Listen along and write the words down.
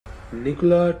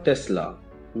Nikola Tesla,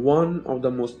 one of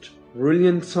the most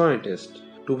brilliant scientists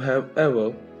to have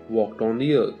ever walked on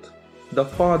the earth, the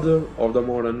father of the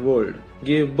modern world,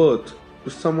 gave birth to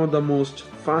some of the most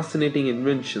fascinating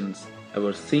inventions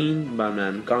ever seen by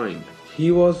mankind. He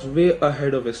was way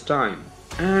ahead of his time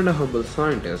and a humble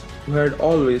scientist who had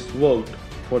always worked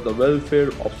for the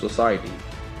welfare of society.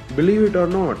 Believe it or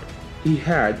not, he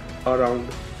had around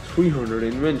 300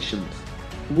 inventions.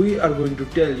 We are going to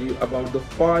tell you about the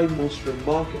 5 most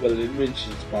remarkable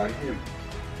inventions by him.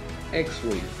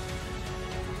 X-rays.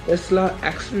 Tesla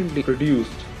accidentally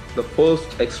produced the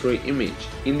first X-ray image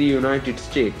in the United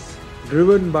States.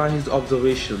 Driven by his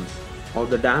observations of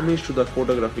the damage to the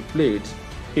photographic plates,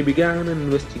 he began an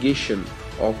investigation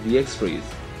of the X-rays.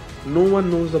 No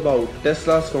one knows about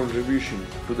Tesla's contribution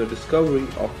to the discovery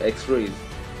of X-rays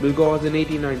because in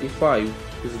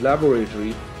 1895 his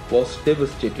laboratory was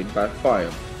devastated by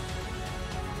fire.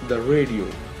 The radio.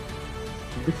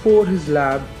 Before his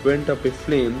lab went up in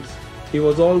flames, he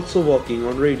was also working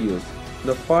on radios.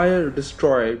 The fire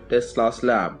destroyed Tesla's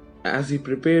lab as he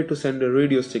prepared to send a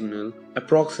radio signal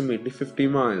approximately 50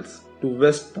 miles to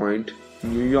West Point,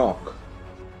 New York.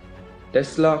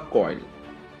 Tesla Coil.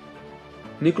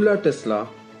 Nikola Tesla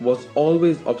was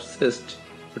always obsessed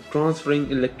with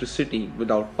transferring electricity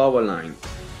without power lines.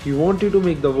 He wanted to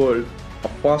make the world a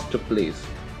faster place,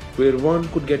 where one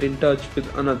could get in touch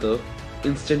with another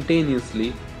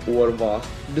instantaneously over vast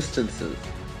distances.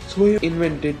 So he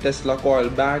invented Tesla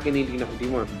Coil back in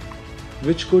 1891,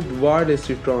 which could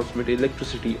wirelessly transmit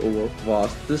electricity over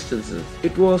vast distances.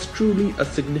 It was truly a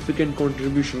significant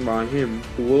contribution by him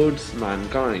towards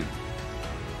mankind.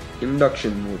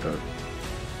 Induction Motor.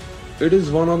 It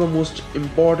is one of the most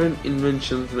important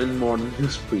inventions in modern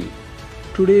history.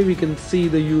 Today we can see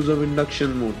the use of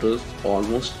induction motors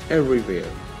almost everywhere,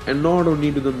 and not only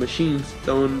do the machines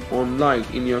turn on light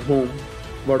in your home,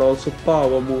 but also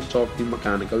power most of the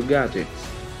mechanical gadgets.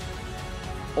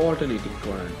 Alternating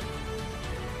current.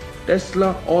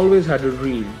 Tesla always had a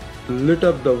dream to lit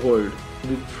up the world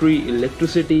with free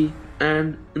electricity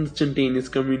and instantaneous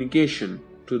communication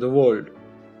to the world.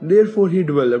 Therefore, he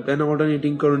developed an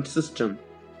alternating current system,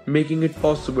 making it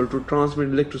possible to transmit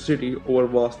electricity over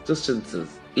vast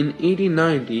distances. In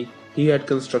 1890, he had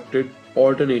constructed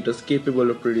alternators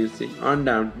capable of producing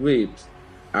undamped waves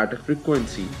at a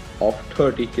frequency of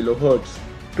 30 kHz.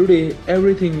 Today,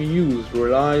 everything we use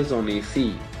relies on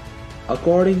AC.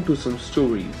 According to some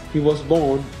stories, he was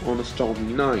born on a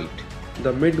stormy night.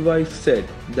 The midwife said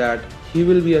that he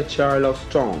will be a child of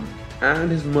storm, and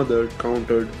his mother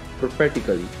countered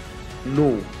prophetically,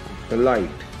 "No, the light."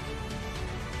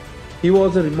 He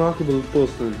was a remarkable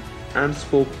person and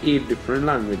spoke 8 different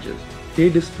languages. He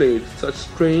displayed such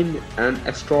strange and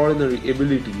extraordinary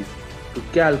abilities to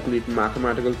calculate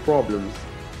mathematical problems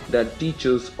that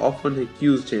teachers often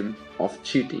accused him of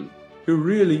cheating. He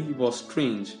really was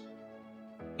strange.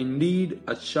 Indeed,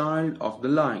 a child of the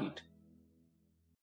light.